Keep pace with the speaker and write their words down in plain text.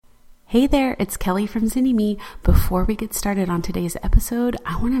Hey there, it's Kelly from Zynnyme. Before we get started on today's episode,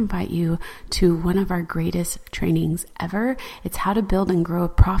 I want to invite you to one of our greatest trainings ever. It's how to build and grow a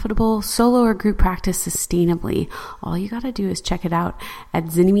profitable solo or group practice sustainably. All you got to do is check it out at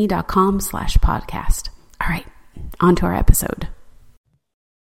zynnyme.com/podcast. All right, on to our episode.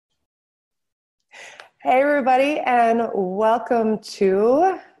 Hey everybody, and welcome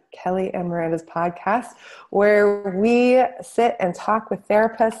to Kelly and Miranda's podcast, where we sit and talk with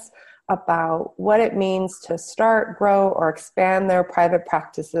therapists about what it means to start, grow, or expand their private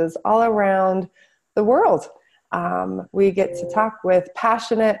practices all around the world. We get to talk with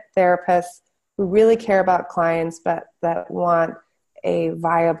passionate therapists who really care about clients, but that want a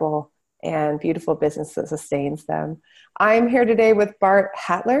viable and beautiful business that sustains them. I'm here today with Bart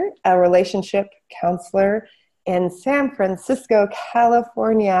Hattler, a relationship counselor in San Francisco,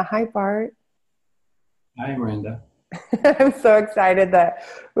 California. Hi, Bart. Hi, Miranda. I'm so excited that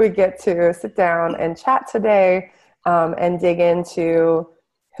we get to sit down and chat today and dig into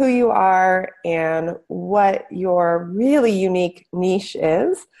who you are and what your really unique niche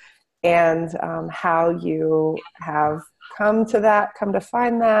is and how you have come to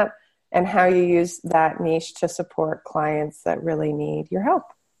find that, and how you use that niche to support clients that really need your help.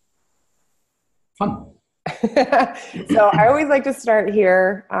 Fun. So I always like to start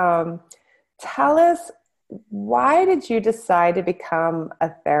here. Tell us, why did you decide to become a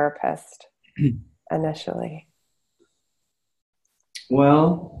therapist initially?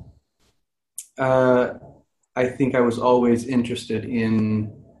 Well, I think I was always interested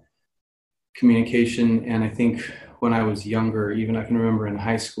in communication, and I think when I was younger, even I can remember in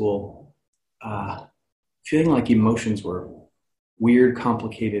high school, feeling like emotions were weird,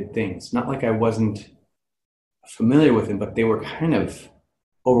 complicated things. Not like I wasn't familiar with them, but they were kind of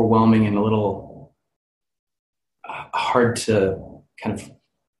overwhelming and a little hard to kind of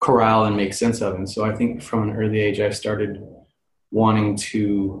corral and make sense of. And so I think from an early age, I started wanting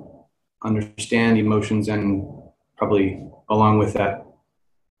to understand emotions, and probably along with that,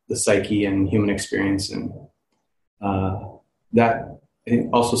 the psyche and human experience. And that, I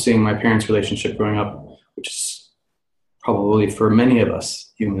think, also seeing my parents' relationship growing up, which is probably for many of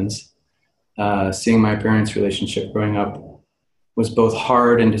us humans, seeing my parents' relationship growing up was both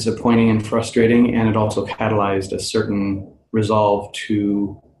hard and disappointing and frustrating, and it also catalyzed a certain resolve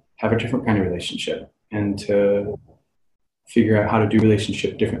to have a different kind of relationship and to figure out how to do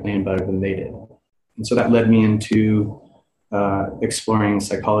relationship differently and better than they did. And so that led me into exploring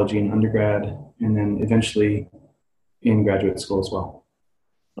psychology in undergrad, and then eventually in graduate school as well.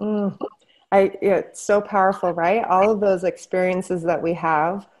 It's so powerful, right? All of those experiences that we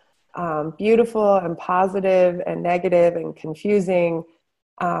have, beautiful and positive and negative and confusing,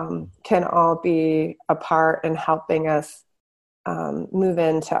 can all be a part in helping us move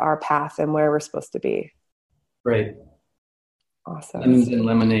into our path and where we're supposed to be. Right. Awesome. Lemons and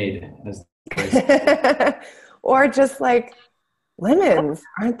lemonade, as or just like lemons,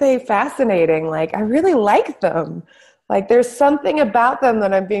 aren't they fascinating? Like, I really like them. Like, there's something about them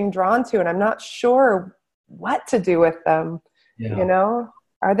that I'm being drawn to, and I'm not sure what to do with them. Yeah. You know?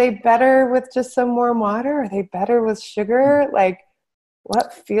 Are they better with just some warm water? Are they better with sugar? Like,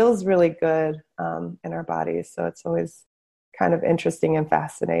 what feels really good in our bodies? So it's always kind of interesting and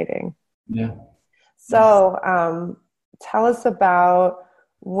fascinating. Yeah. So tell us about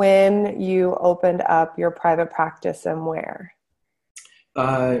when you opened up your private practice and where.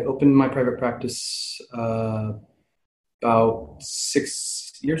 I opened my private practice about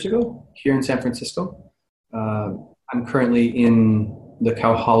 6 years ago here in San Francisco. I'm currently in the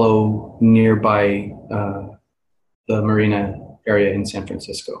Cow Hollow nearby the Marina area in San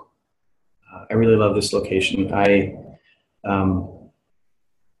Francisco. I really love this location.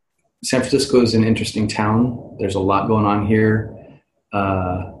 San Francisco is an interesting town. There's a lot going on here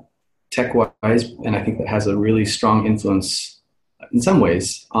tech-wise, and I think that has a really strong influence in some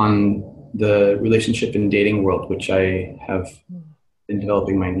ways on the relationship and dating world, which I have been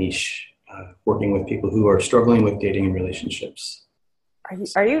developing my niche, working with people who are struggling with dating and relationships.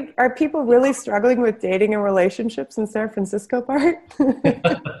 Are people really struggling with dating and relationships in San Francisco, Bart?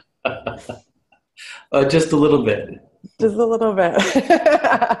 Just a little bit. Just a little bit.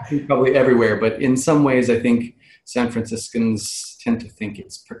 Probably everywhere, but in some ways, I think San Franciscans tend to think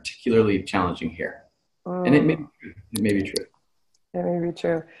it's particularly challenging here. And it may be true. It may be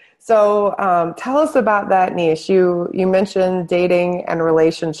true. So tell us about that niche. You mentioned dating and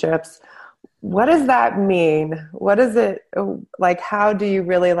relationships. What does that mean? What is it like? How do you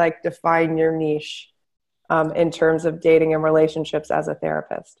really define your niche in terms of dating and relationships as a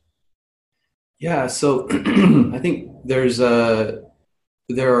therapist? Yeah, so I think there's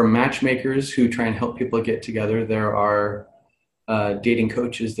there are matchmakers who try and help people get together. There are dating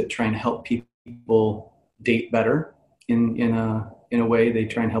coaches that try and help people date better in a way. They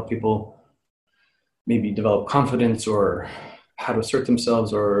try and help people maybe develop confidence, or how to assert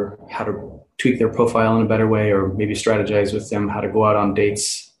themselves, or how to tweak their profile in a better way, or maybe strategize with them how to go out on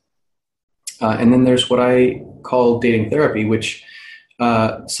dates. And then there's what I call dating therapy, which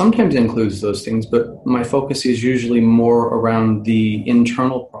sometimes includes those things, but my focus is usually more around the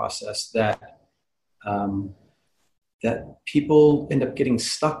internal process that people end up getting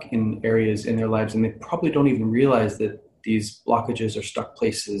stuck in areas in their lives, and they probably don't even realize that these blockages or stuck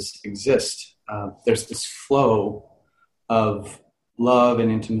places exist. There's this flow of love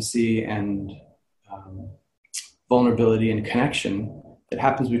and intimacy and vulnerability and connection that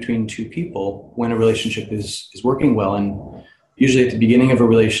happens between two people when a relationship is working well. And usually at the beginning of a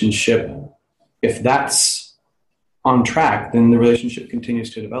relationship, if that's on track, then the relationship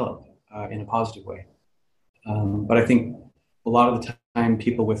continues to develop in a positive way. But I think a lot of the time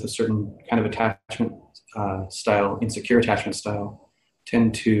people with a certain kind of attachment style, insecure attachment style,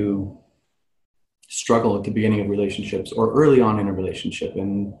 tend to struggle at the beginning of relationships or early on in a relationship,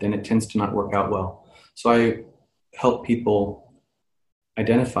 and then it tends to not work out well. So I help people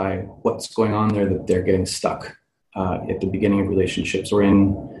identify what's going on there, that they're getting stuck at the beginning of relationships, or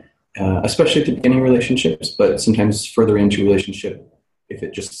in, especially at the beginning of relationships, but sometimes further into a relationship, if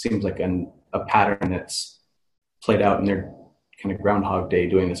it just seems like a pattern that's played out and they're kind of Groundhog Day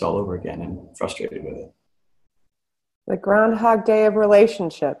doing this all over again and frustrated with it. The Groundhog Day of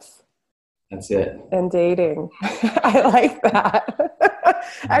relationships. That's it. And dating. I like that.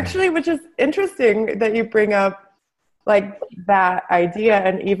 Actually, which is interesting that you bring up like that idea.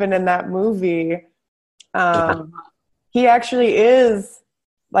 And even in that movie, he actually is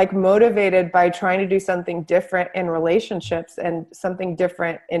like motivated by trying to do something different in relationships and something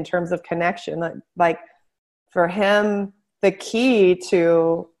different in terms of connection. Like for him, the key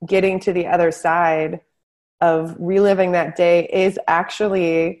to getting to the other side of reliving that day is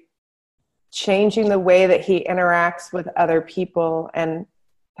actually changing the way that he interacts with other people. And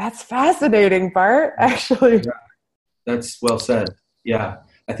that's fascinating, Bart, actually. Yeah, that's well said. Yeah.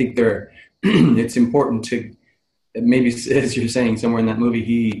 I think it's important to, maybe as you're saying, somewhere in that movie,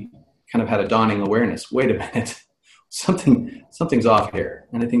 he kind of had a dawning awareness. Wait a minute, something's off here.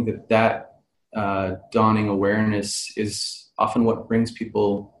 And I think that dawning awareness is often what brings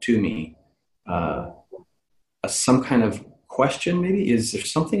people to me. Some kind of question, maybe, is there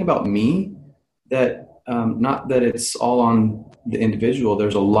something about me that, not that it's all on the individual.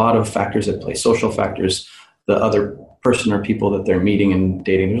 There's a lot of factors at play, social factors, the other person or people that they're meeting and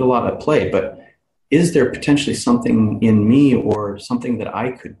dating. There's a lot at play, but is there potentially something in me or something that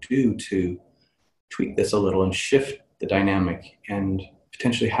I could do to tweak this a little and shift the dynamic and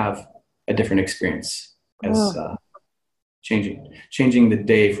potentially have a different experience as changing the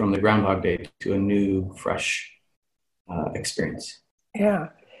day from the Groundhog Day to a new, fresh experience. Yeah.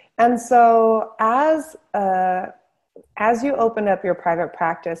 And so as you opened up your private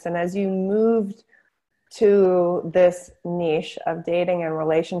practice and as you moved to this niche of dating and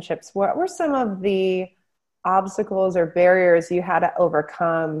relationships, what were some of the obstacles or barriers you had to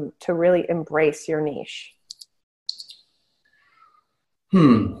overcome to really embrace your niche?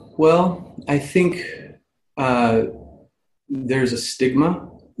 Well, I think there's a stigma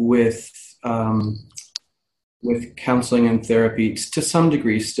with counseling and therapy to some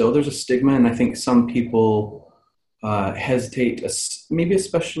degree. Still, there's a stigma, and I think some people hesitate, maybe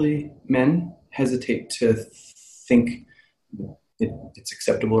especially men, hesitate to think it's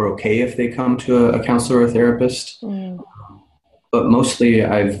acceptable or okay if they come to a counselor or a therapist. But mostly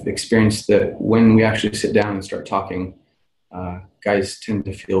I've experienced that when we actually sit down and start talking, guys tend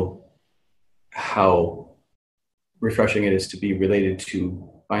to feel how refreshing it is to be related to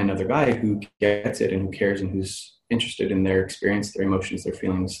by another guy who gets it and who cares and who's interested in their experience, their emotions, their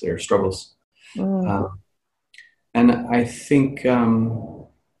feelings, their struggles. And I think,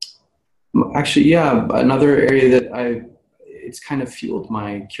 another area that it's kind of fueled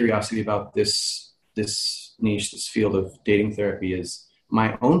my curiosity about this niche, this field of dating therapy, is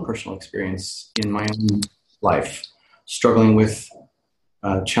my own personal experience in my own life, struggling with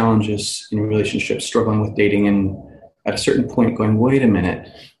challenges in relationships, struggling with dating, and at a certain point going, wait a minute,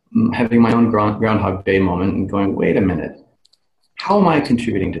 having my own Groundhog Day moment and going, wait a minute, how am I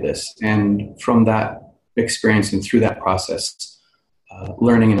contributing to this? And from that experience and through that process,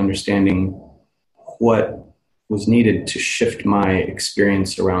 learning and understanding what was needed to shift my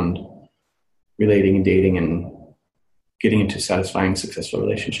experience around relating and dating and getting into satisfying, successful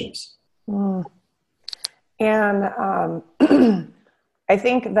relationships. And I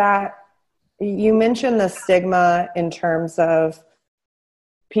think that you mentioned the stigma in terms of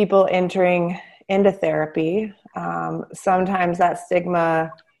people entering into therapy. Sometimes that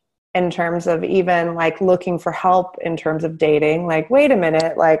stigma in terms of even like looking for help in terms of dating, like, wait a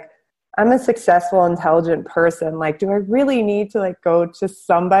minute, like I'm a successful, intelligent person. Like, do I really need to like go to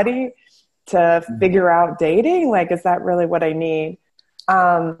somebody to figure out dating? Like, is that really what I need?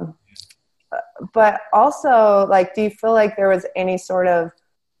 But also, like, do you feel like there was any sort of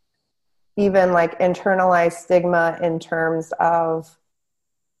even like internalized stigma in terms of,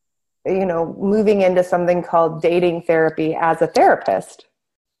 you know, moving into something called dating therapy as a therapist?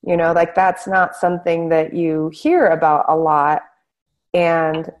 You know, like that's not something that you hear about a lot.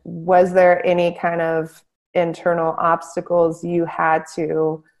 And was there any kind of internal obstacles you had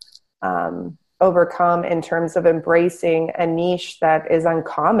to overcome in terms of embracing a niche that is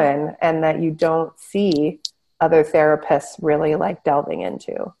uncommon and that you don't see other therapists really like delving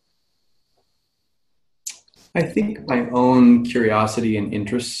into? I think my own curiosity and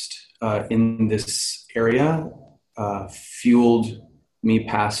interest in this area fueled me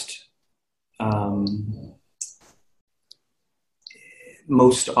past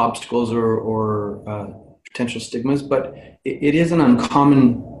most obstacles or potential stigmas, but it is an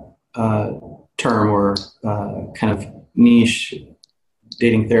uncommon term or kind of niche,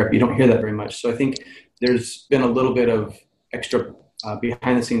 dating therapy. You don't hear that very much. So I think there's been a little bit of extra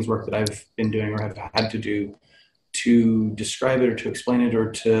behind the scenes work that I've been doing or have had to do to describe it or to explain it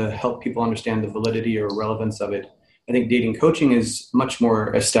or to help people understand the validity or relevance of it. I think dating coaching is much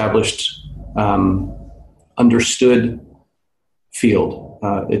more established, understood field.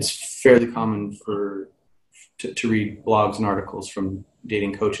 It's fairly common to read blogs and articles from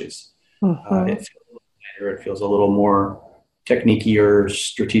dating coaches. Mm-hmm. It feels a little more techniquey or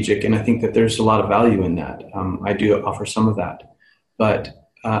strategic, and I think that there's a lot of value in that. I do offer some of that, but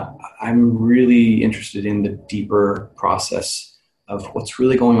I'm really interested in the deeper process of what's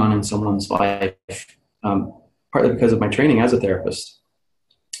really going on in someone's life, partly because of my training as a therapist,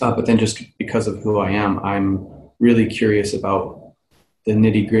 but then just because of who I am. I'm really curious about the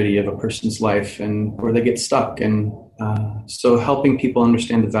nitty-gritty of a person's life and where they get stuck. And so helping people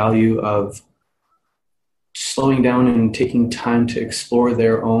understand the value of slowing down and taking time to explore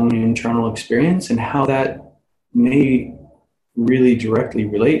their own internal experience and how that may really directly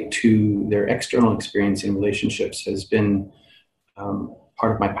relate to their external experience in relationships has been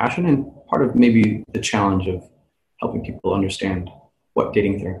part of my passion and part of maybe the challenge of helping people understand what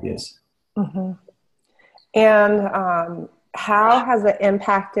dating therapy is. Mm-hmm. And how has it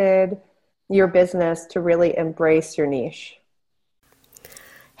impacted your business to really embrace your niche?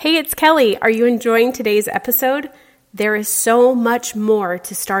 Hey, it's Kelly. Are you enjoying today's episode? There is so much more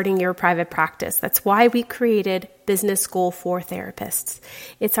to starting your private practice. That's why we created Business School for Therapists.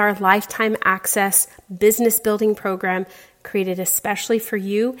 It's our lifetime access business building program created especially for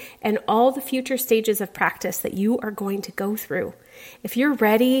you and all the future stages of practice that you are going to go through. If you're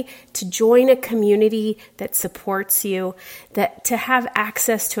ready to join a community that supports you, that to have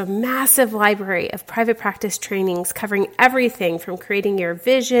access to a massive library of private practice trainings covering everything from creating your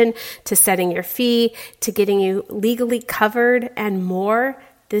vision to setting your fee to getting you legally covered and more,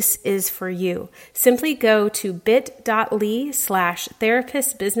 this is for you. Simply go to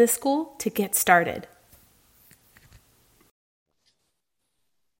bit.ly/therapist business school to get started.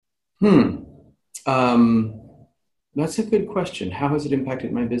 That's a good question. How has it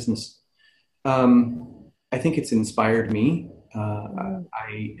impacted my business? I think it's inspired me.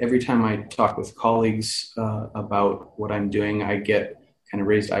 Every time I talk with colleagues about what I'm doing, I get kind of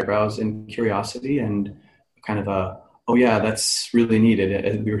raised eyebrows and curiosity and kind of oh yeah, that's really needed.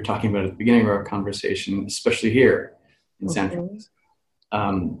 As we were talking about at the beginning of our conversation, especially here in San Francisco.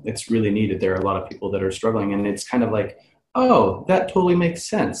 It's really needed. There are a lot of people that are struggling, and it's kind of like, oh, that totally makes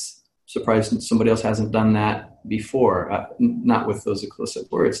sense. Surprised somebody else hasn't done that before, not with those explicit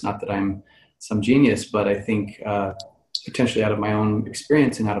words. Not that I'm some genius, but I think potentially out of my own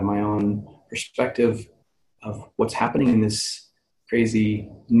experience and out of my own perspective of what's happening in this crazy,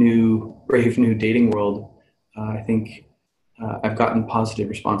 brave new dating world, I think I've gotten positive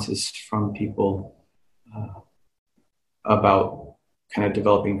responses from people about kind of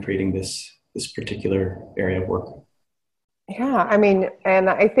developing, creating this particular area of work. Yeah, I mean, and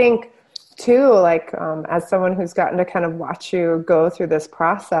I think too, like as someone who's gotten to kind of watch you go through this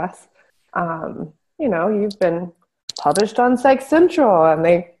process, you know, you've been published on Psych Central and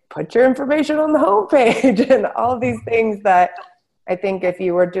they put your information on the homepage and all these things that I think if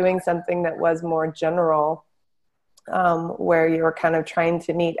you were doing something that was more general, where you were kind of trying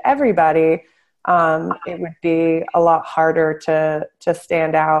to meet everybody, it would be a lot harder to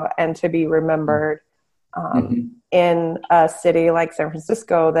stand out and to be remembered in a city like San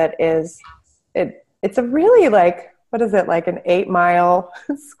Francisco that is, it's a really like, what is it, like an 8-mile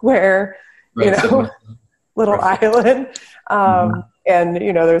square, Right. little Right. island. And,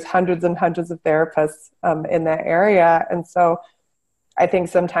 there's hundreds and hundreds of therapists in that area. And so I think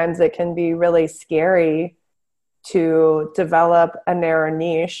sometimes it can be really scary to develop a narrow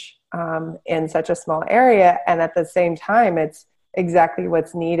niche in such a small area. And at the same time, it's exactly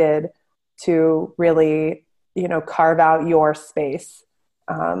what's needed to really, carve out your space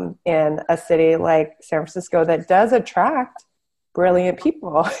in a city like San Francisco that does attract brilliant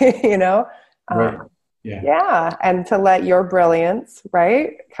people, Right. Yeah. Yeah. And to let your brilliance,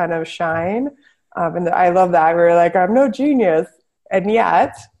 right, kind of shine. And I love that. We're like, I'm no genius. And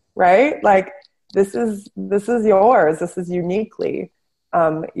yet, right, like this is yours. This is uniquely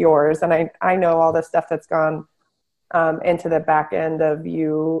yours. And I know all the stuff that's gone into the back end of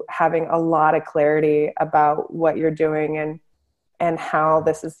you having a lot of clarity about what you're doing and how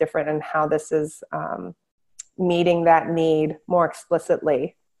this is different and how this is meeting that need more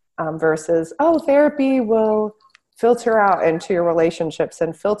explicitly versus, therapy will filter out into your relationships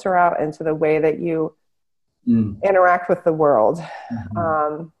and filter out into the way that you interact with the world.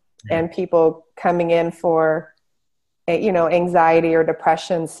 And people coming in for, anxiety or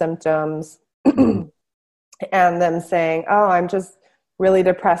depression symptoms and them saying, oh, I'm just really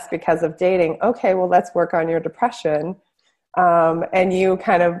depressed because of dating. Okay, well, let's work on your depression. And you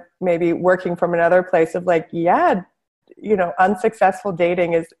kind of maybe working from another place of like, yeah, unsuccessful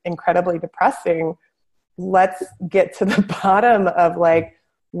dating is incredibly depressing. Let's get to the bottom of like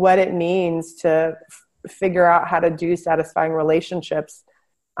what it means to figure out how to do satisfying relationships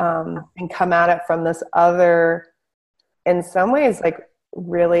and come at it from this other, in some ways, like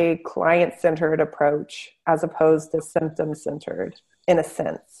really client-centered approach as opposed to symptom-centered in a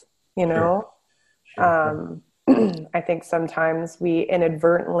sense, Sure. I think sometimes we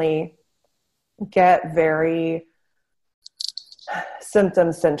inadvertently get very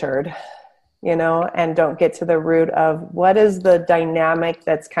symptom-centered, and don't get to the root of what is the dynamic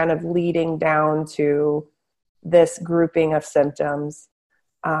that's kind of leading down to this grouping of symptoms.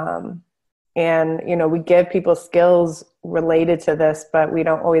 And, we give people skills related to this, but we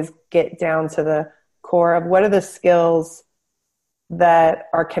don't always get down to the core of what are the skills that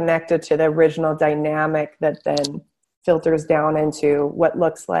are connected to the original dynamic that then filters down into what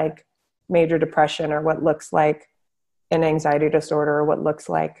looks like major depression or what looks like an anxiety disorder or what looks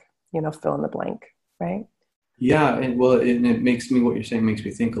like, fill in the blank, right? Yeah, and it makes me, what you're saying makes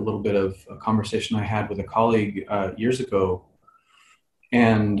me think a little bit of a conversation I had with a colleague years ago.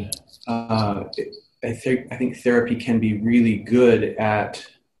 And I think therapy can be really good at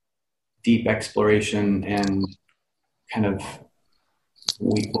deep exploration and kind of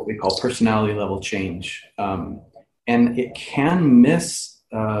what we call personality level change. And it can miss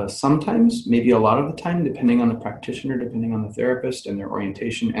sometimes, maybe a lot of the time, depending on the practitioner, depending on the therapist and their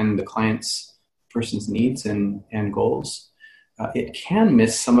orientation and the person's needs and goals. It can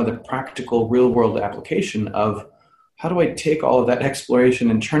miss some of the practical real world application of how do I take all of that exploration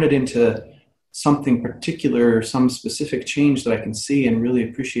and turn it into something particular, some specific change that I can see and really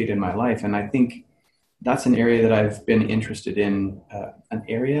appreciate in my life. And I think that's an area that I've been interested in,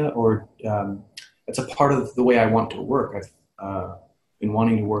 it's a part of the way I want to work. I've been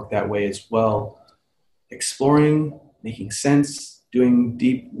wanting to work that way as well, exploring, making sense, doing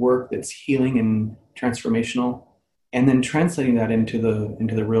deep work that's healing and transformational, and then translating that into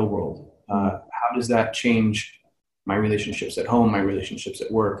the real world. How does that change my relationships at home, my relationships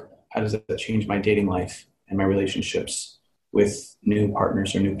at work? How does that change my dating life and my relationships with new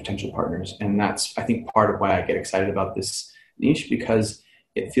partners or new potential partners? And that's, I think, part of why I get excited about this niche, because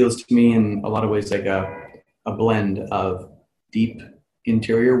it feels to me in a lot of ways like a blend of deep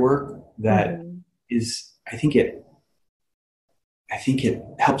interior work that is, I think it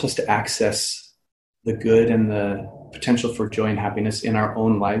helps us to access the good and the potential for joy and happiness in our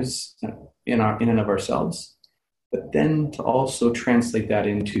own lives, in and of ourselves, but then to also translate that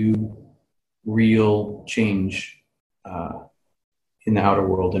into real change in the outer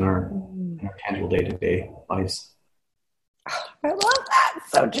world, in our tangible day-to-day lives. I love that.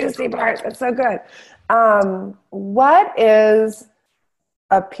 So juicy part. That's so good. What is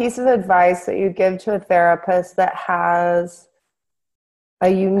a piece of advice that you give to a therapist that has a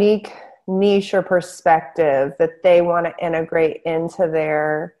unique niche or perspective that they want to integrate into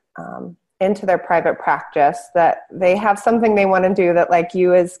their private practice, that they have something they want to do that like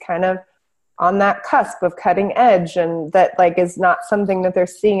you is kind of on that cusp of cutting edge and that like is not something that they're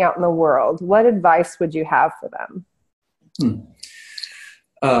seeing out in the world, what advice would you have for them?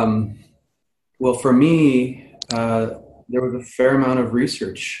 Well, for me, there was a fair amount of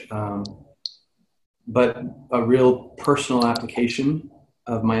research, but a real personal application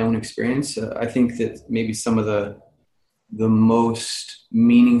of my own experience. I think that maybe some of the most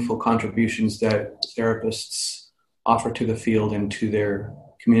meaningful contributions that therapists offer to the field and to their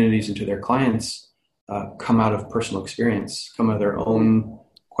communities and to their clients come out of personal experience, come out of their own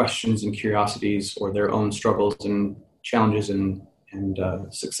questions and curiosities or their own struggles and challenges and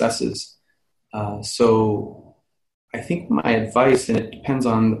successes. So I think my advice, and it depends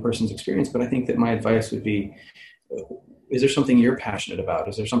on the person's experience, but I think that my advice would be, is there something you're passionate about?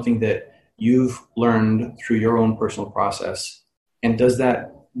 Is there something that you've learned through your own personal process? And does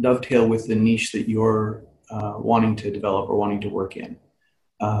that dovetail with the niche that you're wanting to develop or wanting to work in?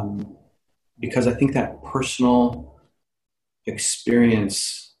 Because I think that personal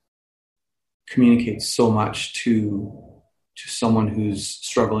experience communicates so much to someone who's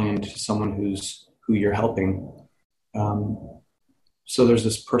struggling and to someone who you're helping. So there's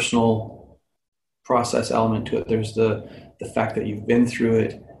this personal process element to it. There's the fact that you've been through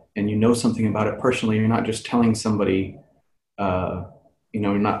it and you know something about it personally. You're not just telling somebody,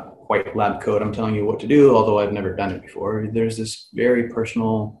 you're not quite lab code. I'm telling you what to do, although I've never done it before. There's this very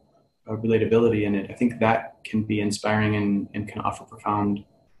personal relatability in it. I think that can be inspiring and can offer profound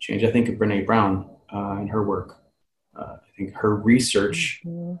change. I think of Brené Brown and her work. I think her research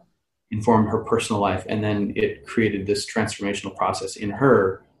informed her personal life, and then it created this transformational process in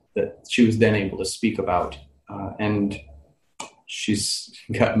her that she was then able to speak about. And she's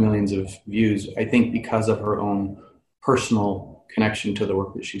got millions of views, I think, because of her own personal connection to the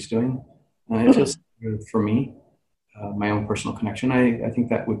work that she's doing. It feels good for me, my own personal connection. I think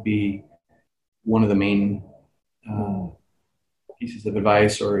that would be one of the main pieces of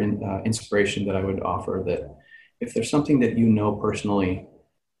advice or inspiration that I would offer, that if there's something that you know personally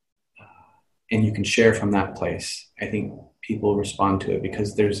and you can share from that place, I think people respond to it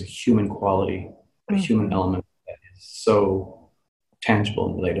because there's a human quality, a human element that is so tangible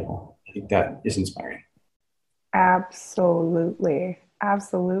and relatable. I think that is inspiring. Absolutely.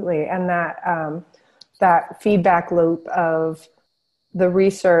 And that feedback loop of the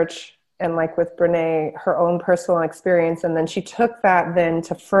research and like with Brené, her own personal experience. And then she took that then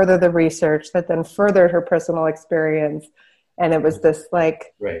to further the research that then furthered her personal experience. And it was this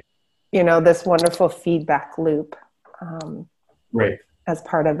like, right. This wonderful feedback loop right. as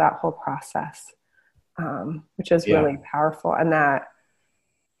part of that whole process, which is really powerful. And that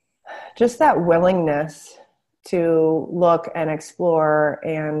just that willingness to look and explore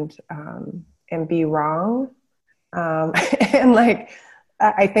and be wrong. And like,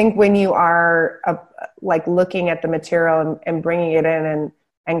 I think when you are like looking at the material and bringing it in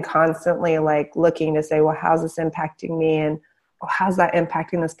and constantly like looking to say, well, how's this impacting me? And how's that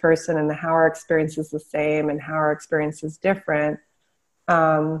impacting this person? And how our experience is the same and how our experience is different.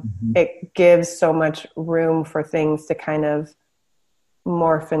 It gives so much room for things to kind of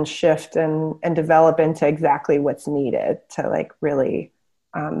morph and shift and develop into exactly what's needed to like really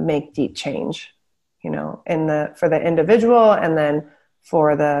make deep change, for the individual and then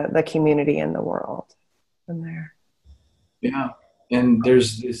for the community and the world in there. Yeah. And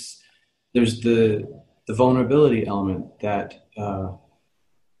there's the vulnerability element that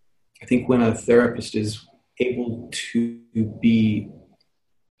I think when a therapist is able to be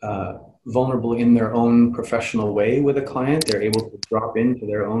vulnerable in their own professional way with a client, they're able to drop into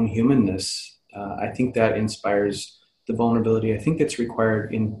their own humanness. I think that inspires the vulnerability. I think it's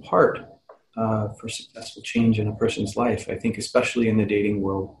required in part for successful change in a person's life. I think especially in the dating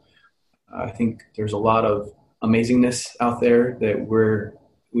world, I think there's a lot of amazingness out there that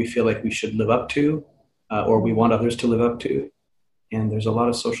we feel like we should live up to, or we want others to live up to. And there's a lot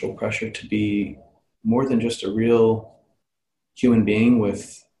of social pressure to be more than just a real human being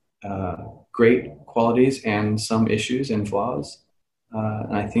with great qualities and some issues and flaws.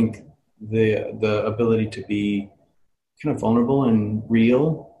 And I think the ability to be kind of vulnerable and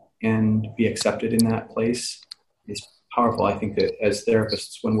real and be accepted in that place is powerful. I think that as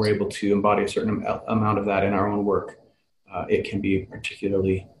therapists, when we're able to embody a certain amount of that in our own work, it can be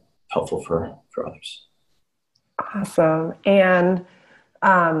particularly helpful for others. Awesome. And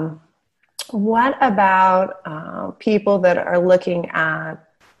what about people that are looking at,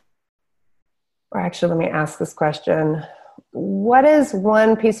 or actually let me ask this question. What is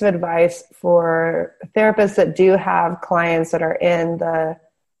one piece of advice for therapists that do have clients that are in the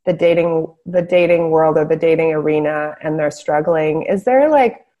dating world or the dating arena and they're struggling? Is there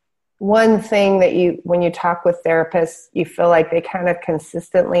like one thing that when you talk with therapists, you feel like they kind of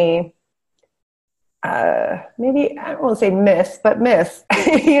consistently, maybe I won't say miss,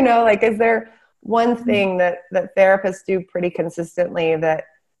 like, is there one thing that therapists do pretty consistently that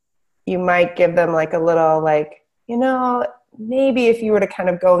you might give them like a little, like, maybe if you were to kind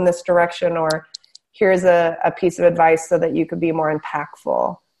of go in this direction, or here's a piece of advice so that you could be more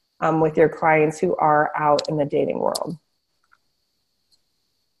impactful with your clients who are out in the dating world?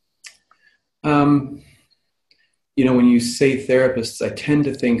 When you say therapists, I tend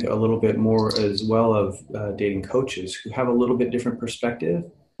to think a little bit more as well of dating coaches who have a little bit different perspective.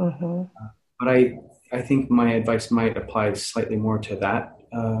 Mm-hmm. But I think my advice might apply slightly more to that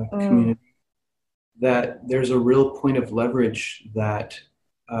community, that there's a real point of leverage that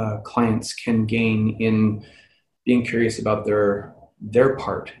clients can gain in being curious about their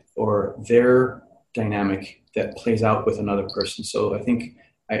part or their dynamic that plays out with another person. So I think,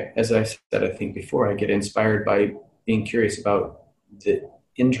 as I said, I think before, I get inspired by being curious about the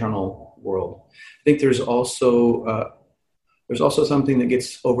internal world. I think there's also something that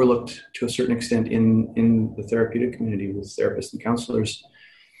gets overlooked to a certain extent in the therapeutic community with therapists and counselors. I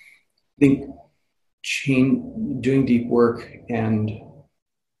think doing deep work and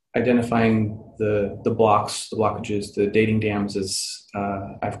identifying the blockages, the dating dams, as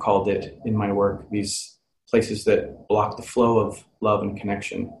I've called it in my work, these places that block the flow of love and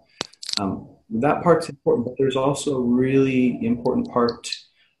connection. That part's important, but there's also a really important part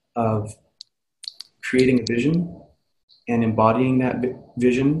of creating a vision and embodying that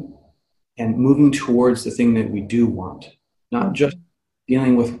vision and moving towards the thing that we do want, not just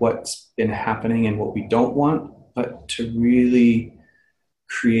dealing with what's been happening and what we don't want, but to really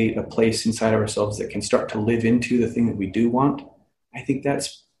create a place inside ourselves that can start to live into the thing that we do want. I think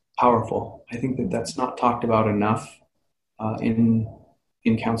that's powerful. I think that that's not talked about enough in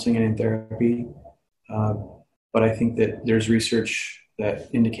counseling and in therapy. But I think that there's research that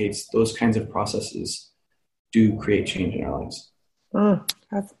indicates those kinds of processes do create change in our lives.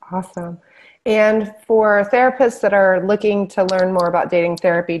 That's awesome. And for therapists that are looking to learn more about dating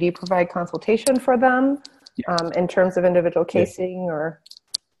therapy, do you provide consultation for them in terms of individual casing or?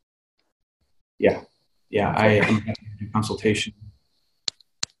 Yeah. I am happy to do consultation.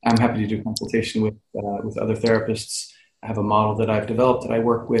 I'm happy to do consultation with other therapists. I have a model that I've developed that I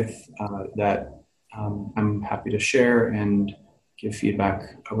work with that I'm happy to share and give feedback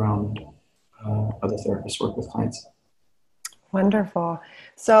around other therapists work with clients. Wonderful.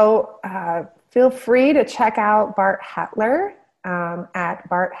 So feel free to check out Bart Hattler at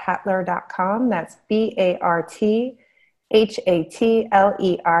barthattler.com. That's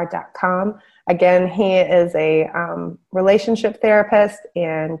BARTHATLER.com. Again, he is a relationship therapist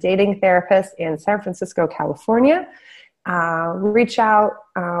and dating therapist in San Francisco, California. Reach out,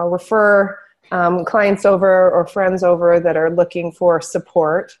 refer clients over or friends over that are looking for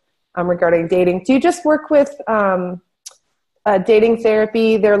support regarding dating. Do you just work with dating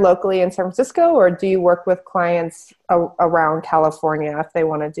therapy there locally in San Francisco, or do you work with clients around California if they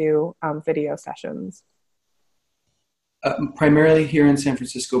want to do video sessions? Primarily here in San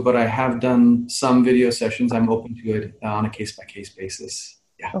Francisco, but I have done some video sessions. I'm open to it on a case-by-case basis.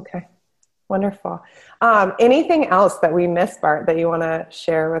 Yeah. Okay. Wonderful. Anything else that we missed, Bart, that you want to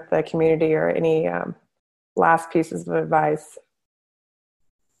share with the community, or any last pieces of advice?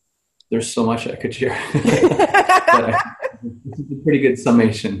 There's so much I could share. This is a pretty good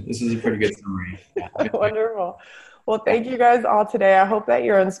summation. This is a pretty good summary. Yeah. Wonderful. Well, thank you guys all today. I hope that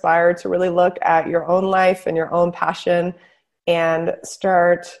you're inspired to really look at your own life and your own passion and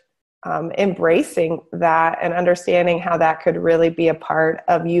start embracing that and understanding how that could really be a part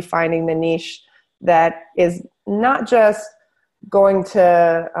of you finding the niche that is not just going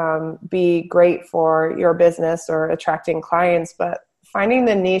to be great for your business or attracting clients, but finding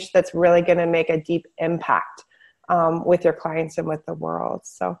the niche that's really going to make a deep impact with your clients and with the world.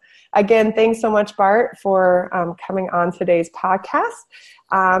 So again, thanks so much, Bart, for coming on today's podcast.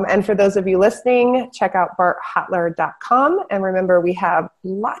 And for those of you listening, check out barthattler.com. And remember, we have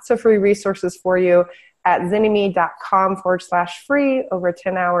lots of free resources for you at zynnyme.com/free, over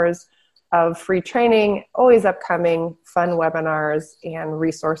 10 hours of free training, always upcoming fun webinars and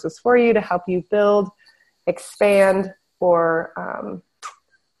resources for you to help you build, expand, or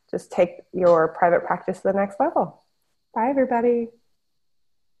just take your private practice to the next level. Bye, everybody.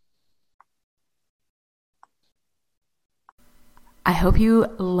 I hope you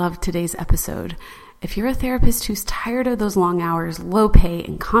loved today's episode. If you're a therapist who's tired of those long hours, low pay,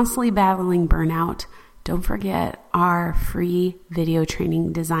 and constantly battling burnout, don't forget our free video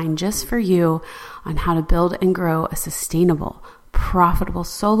training designed just for you on how to build and grow a sustainable, profitable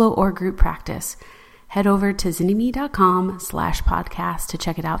solo or group practice, head over to zynnyme.com/podcast to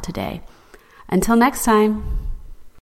check it out today. Until next time.